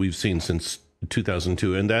Republican rule that we've seen since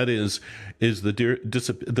 2002, and that is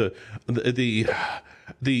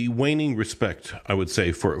the waning respect, I would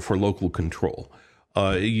say, for local control.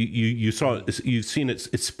 You've seen it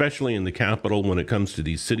especially in the capital when it comes to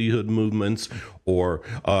these cityhood movements, or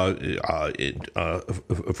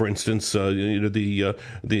for instance, the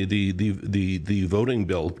voting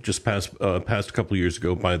bill just passed a couple of years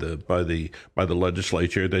ago by the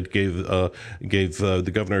legislature that gave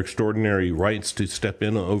the governor extraordinary rights to step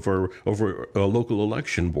in over local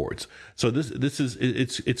election boards. So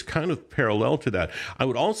it's kind of parallel to that. I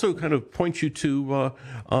would also kind of point you to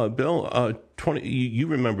Bill. You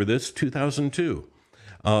remember this, 2002,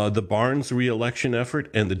 the Barnes re-election effort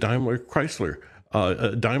and the Daimler plant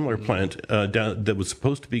that was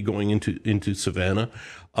supposed to be going into Savannah.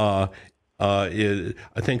 I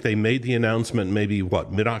think they made the announcement maybe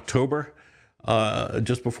mid-October,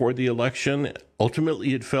 just before the election.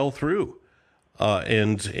 Ultimately, it fell through.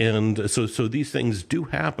 And so these things do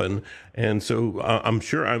happen, and so I'm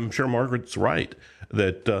sure Margaret's right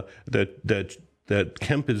that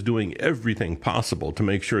Kemp is doing everything possible to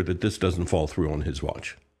make sure that this doesn't fall through on his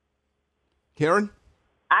watch. Karen?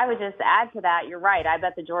 I would just add to that, you're right. I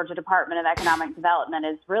bet the Georgia Department of Economic Development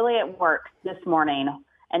is really at work this morning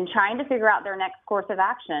and trying to figure out their next course of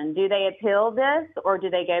action. Do they appeal this, or do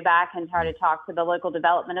they go back and try to talk to the local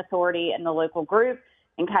development authority and the local group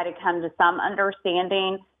and kind of come to some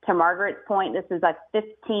understanding? To Margaret's point, this is a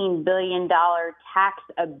 $15 billion tax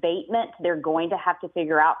abatement they're going to have to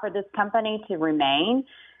figure out for this company to remain.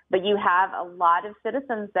 But you have a lot of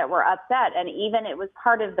citizens that were upset, and even it was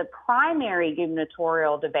part of the primary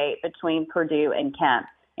gubernatorial debate between Perdue and Kemp.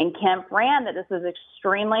 And Kemp ran that this was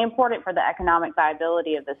extremely important for the economic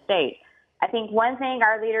viability of the state. I think one thing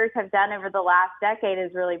our leaders have done over the last decade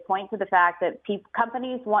is really point to the fact that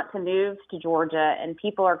companies want to move to Georgia, and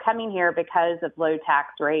people are coming here because of low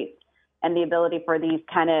tax rates and the ability for these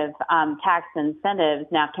kind of tax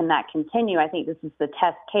incentives. Now, can that continue? I think this is the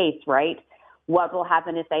test case, right? What will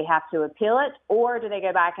happen if they have to appeal it, or do they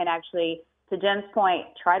go back and actually, to Jim's point,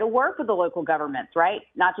 try to work with the local governments, right?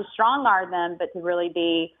 Not to strong-arm them, but to really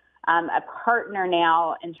be a partner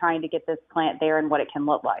now in trying to get this plant there and what it can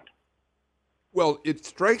look like. Well, it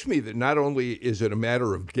strikes me that not only is it a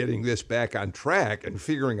matter of getting this back on track and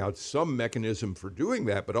figuring out some mechanism for doing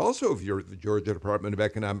that, but also if you're the Georgia Department of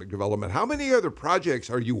Economic Development, how many other projects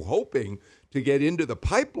are you hoping to get into the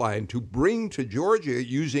pipeline to bring to Georgia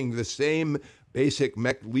using the same basic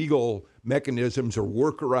legal mechanisms or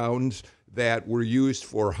workarounds that were used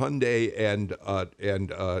for Hyundai and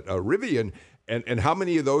Rivian? And how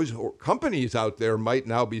many of those companies out there might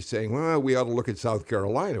now be saying, well, we ought to look at South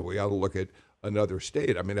Carolina, we ought to look at another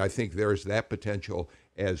state? I mean, I think there's that potential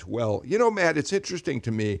as well. You know, Matt, it's interesting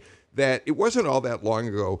to me that it wasn't all that long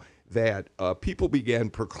ago that people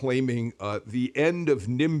began proclaiming the end of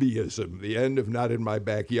NIMBYism, the end of not in my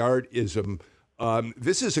backyardism.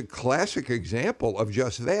 This is a classic example of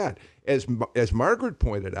just that. As Margaret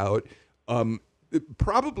pointed out,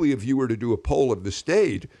 probably if you were to do a poll of the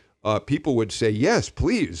state, people would say, yes,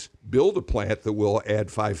 please build a plant that will add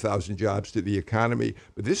 5,000 jobs to the economy.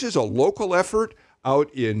 But this is a local effort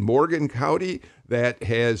out in Morgan County that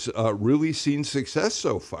has really seen success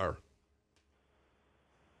so far.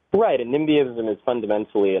 Right, and NIMBYism is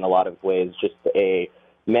fundamentally, in a lot of ways, just it's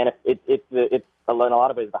in a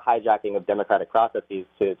lot of ways, the hijacking of democratic processes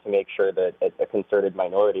to make sure that a concerted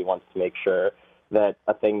minority wants to make sure that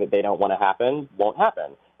a thing that they don't want to happen won't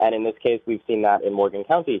happen. And in this case, we've seen that in Morgan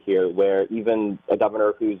County here, where even a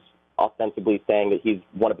governor who's ostensibly saying that he's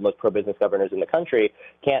one of the most pro-business governors in the country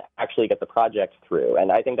can't actually get the project through.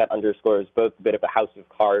 And I think that underscores both a bit of a house of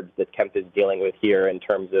cards that Kemp is dealing with here in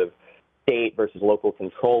terms of state versus local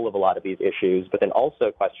control of a lot of these issues, but then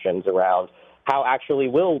also questions around how actually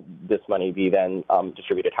will this money be then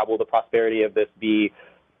distributed? How will the prosperity of this be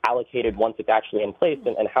allocated once it's actually in place?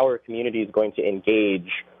 And how are communities going to engage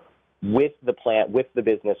with the plant, with the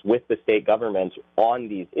business, with the state government on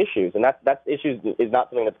these issues? And that issue is not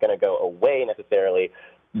something that's going to go away necessarily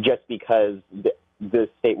just because the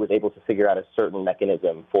state was able to figure out a certain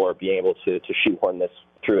mechanism for being able to shoehorn this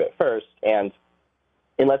through at first. And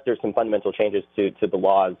unless there's some fundamental changes to the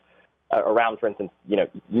laws around, for instance,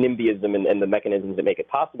 NIMBYism and the mechanisms that make it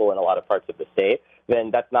possible in a lot of parts of the state,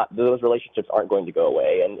 then those relationships aren't going to go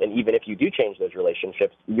away. And even if you do change those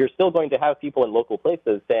relationships, you're still going to have people in local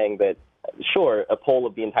places saying that, sure, a poll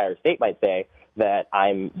of the entire state might say that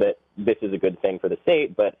this is a good thing for the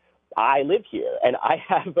state, but I live here and I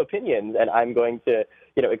have opinions and I'm going to,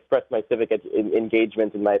 express my civic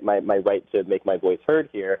engagement and my right to make my voice heard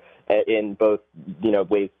here in both,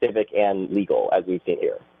 ways civic and legal, as we've seen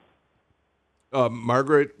here.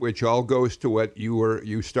 Margaret, which all goes to what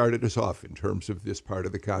you started us off in terms of this part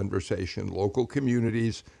of the conversation, local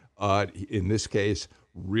communities, in this case,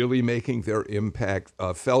 really making their impact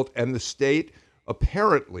felt, and the state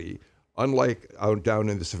apparently, unlike out down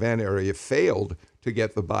in the Savannah area, failed to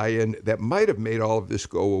get the buy-in that might have made all of this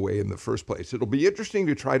go away in the first place. It'll be interesting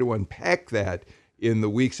to try to unpack that in the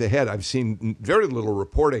weeks ahead. I've seen very little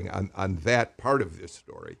reporting on that part of this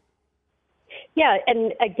story. Yeah,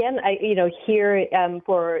 and again, here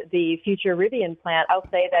for the future Rivian plant, I'll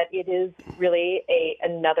say that it is really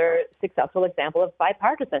another successful example of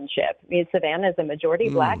bipartisanship. I mean, Savannah is a majority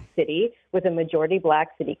black city with a majority black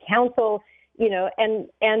city council,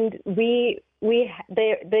 and we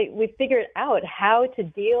figured out how to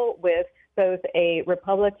deal with both a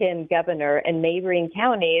Republican governor and neighboring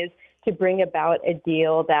counties to bring about a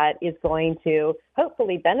deal that is going to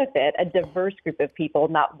hopefully benefit a diverse group of people,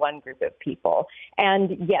 not one group of people.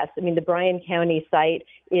 And yes, I mean, the Bryan County site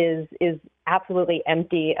is absolutely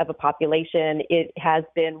empty of a population. It has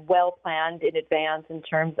been well planned in advance in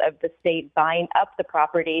terms of the state buying up the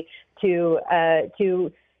property to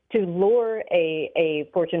lure a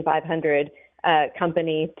Fortune 500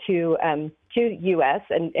 company to U.S.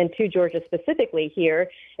 and to Georgia specifically here.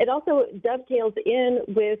 It also dovetails in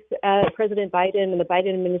with President Biden and the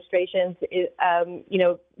Biden administration's,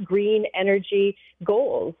 green energy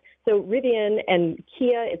goals. So Rivian and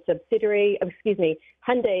Hyundai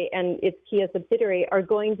and its Kia subsidiary are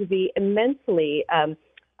going to be immensely,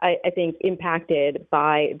 I think, impacted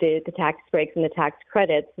by the tax breaks and the tax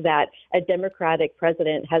credits that a Democratic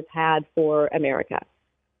president has had for America.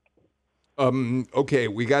 Okay,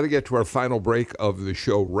 we got to get to our final break of the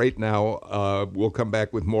show right now. We'll come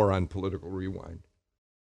back with more on Political Rewind.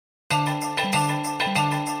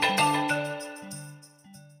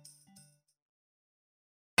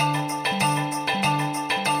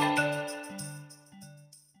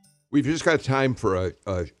 We've just got time for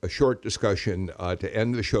a short discussion to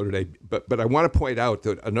end the show today, but I want to point out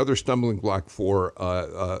that another stumbling block for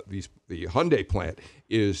the Hyundai plant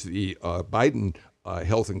is the Biden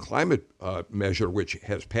health and climate measure, which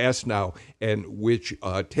has passed now and which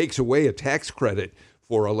takes away a tax credit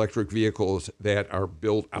for electric vehicles that are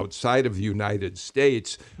built outside of the United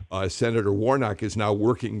States. Senator Warnock is now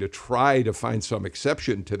working to try to find some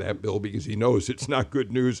exception to that bill because he knows it's not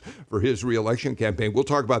good news for his reelection campaign. We'll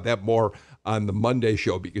talk about that more on the Monday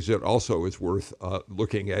show because it also is worth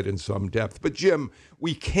looking at in some depth. But Jim,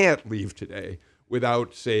 we can't leave today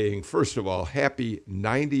without saying, first of all, happy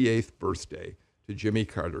 98th birthday to Jimmy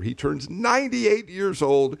Carter. He turns 98 years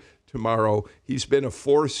old tomorrow. He's been a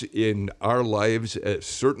force in our lives.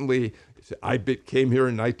 Certainly, I came here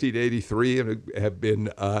in 1983 and have been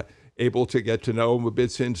able to get to know him a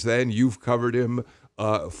bit since then. You've covered him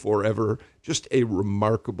forever. Just a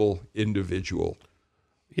remarkable individual.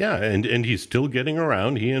 Yeah, and he's still getting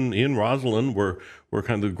around. He and Rosalind were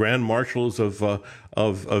kind of the grand marshals of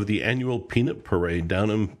the annual peanut parade down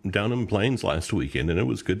in Plains last weekend, and it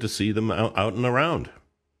was good to see them out and around.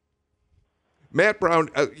 Matt Brown,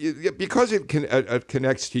 because it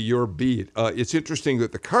connects to your beat, it's interesting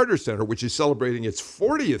that the Carter Center, which is celebrating its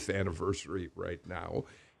 40th anniversary right now,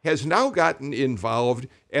 has now gotten involved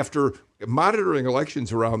after monitoring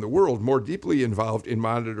elections around the world, more deeply involved in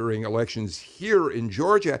monitoring elections here in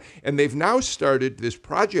Georgia. And they've now started this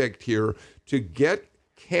project here to get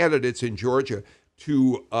candidates in Georgia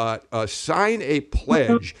to sign a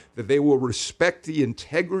pledge that they will respect the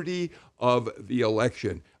integrity of the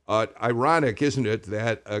election. Ironic, isn't it,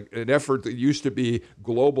 that an effort that used to be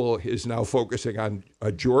global is now focusing on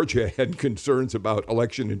Georgia and concerns about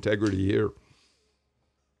election integrity here?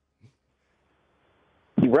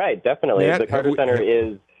 Right, definitely. Matt, the Carter Center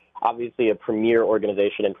is obviously a premier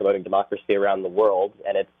organization in promoting democracy around the world,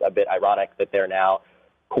 and it's a bit ironic that they're now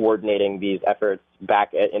coordinating these efforts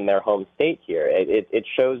back in their home state here. It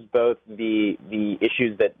shows both the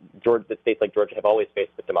issues that states like Georgia have always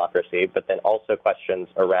faced with democracy, but then also questions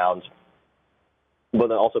around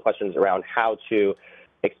how to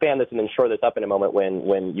expand this and ensure this up in a moment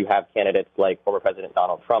when you have candidates like former President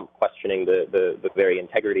Donald Trump questioning the very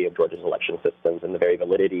integrity of Georgia's election systems and the very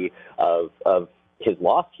validity of his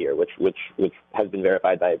loss here, which has been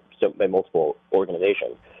verified by multiple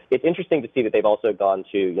organizations. It's interesting to see that they've also gone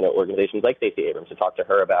to organizations like Stacey Abrams to talk to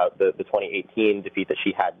her about the 2018 defeat that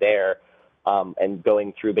she had there, and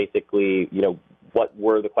going through basically what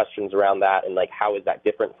were the questions around that and like how is that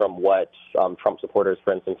different from what Trump supporters,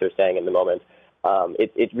 for instance, are saying in the moment.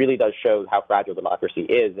 It really does show how fragile democracy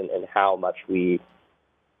is and how much we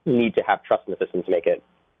need to have trust in the system to make it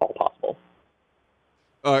all possible.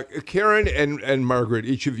 Karen and Margaret,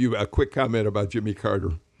 each of you, a quick comment about Jimmy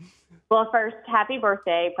Carter. Well, first, happy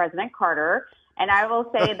birthday, President Carter. And I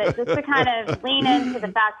will say that just to kind of lean into the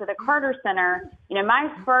fact of the Carter Center,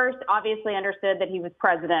 my first obviously understood that he was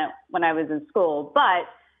president when I was in school, but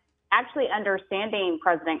actually understanding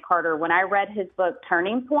President Carter, when I read his book,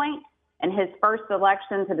 Turning Point, and his first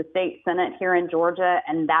election to the state Senate here in Georgia,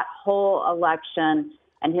 and that whole election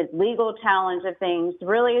and his legal challenge of things,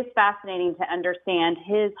 really is fascinating to understand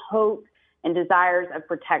his hope and desires of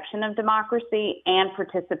protection of democracy and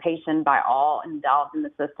participation by all involved in the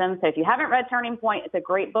system. So if you haven't read Turning Point, it's a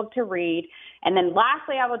great book to read. And then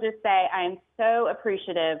lastly, I will just say I am so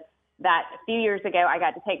appreciative that a few years ago I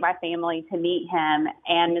got to take my family to meet him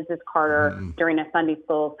and Mrs. Carter during a Sunday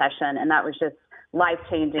school session, and that was just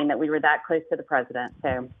life-changing that we were that close to the president.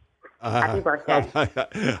 So happy birthday.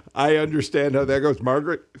 I understand how that goes.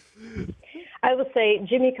 Margaret? I will say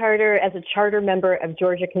Jimmy Carter, as a charter member of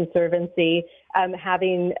Georgia Conservancy,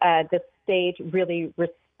 having the state really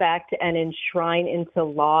respect and enshrine into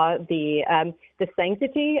law the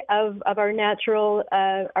sanctity of our natural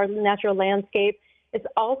landscape. It's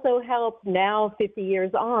also helped now, 50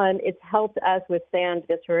 years on, it's helped us withstand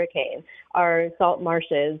this hurricane. Our salt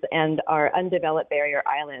marshes and our undeveloped barrier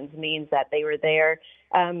islands means that they were there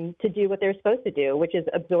to do what they're supposed to do, which is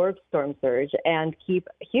absorb storm surge and keep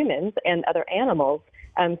humans and other animals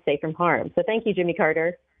safe from harm. So thank you, Jimmy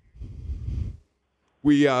Carter.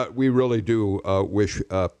 We really do wish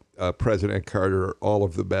President Carter all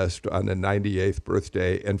of the best on the 98th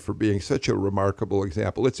birthday and for being such a remarkable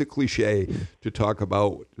example. It's a cliche to talk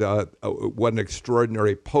about what an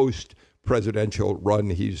extraordinary post-presidential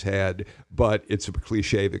run he's had, but it's a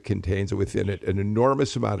cliche that contains within it an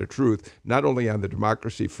enormous amount of truth, not only on the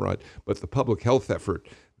democracy front, but the public health effort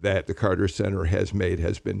that the Carter Center has made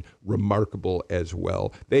has been remarkable as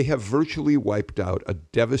well. They have virtually wiped out a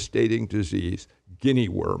devastating disease, guinea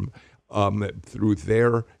worm, through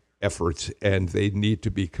their efforts, and they need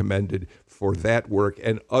to be commended for that work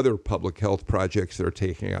and other public health projects they're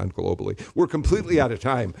taking on globally. We're completely out of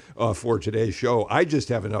time for today's show. I just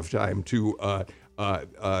have enough time to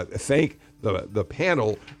thank the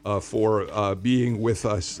panel for being with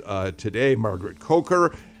us today. Margaret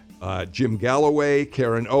Coker, Jim Galloway,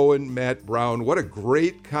 Karen Owen, Matt Brown. What a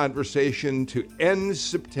great conversation to end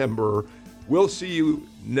September. We'll see you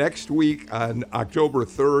next week on October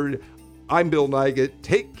 3rd. I'm Bill Nigut.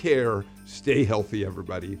 Take care. Stay healthy,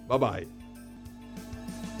 everybody. Bye-bye.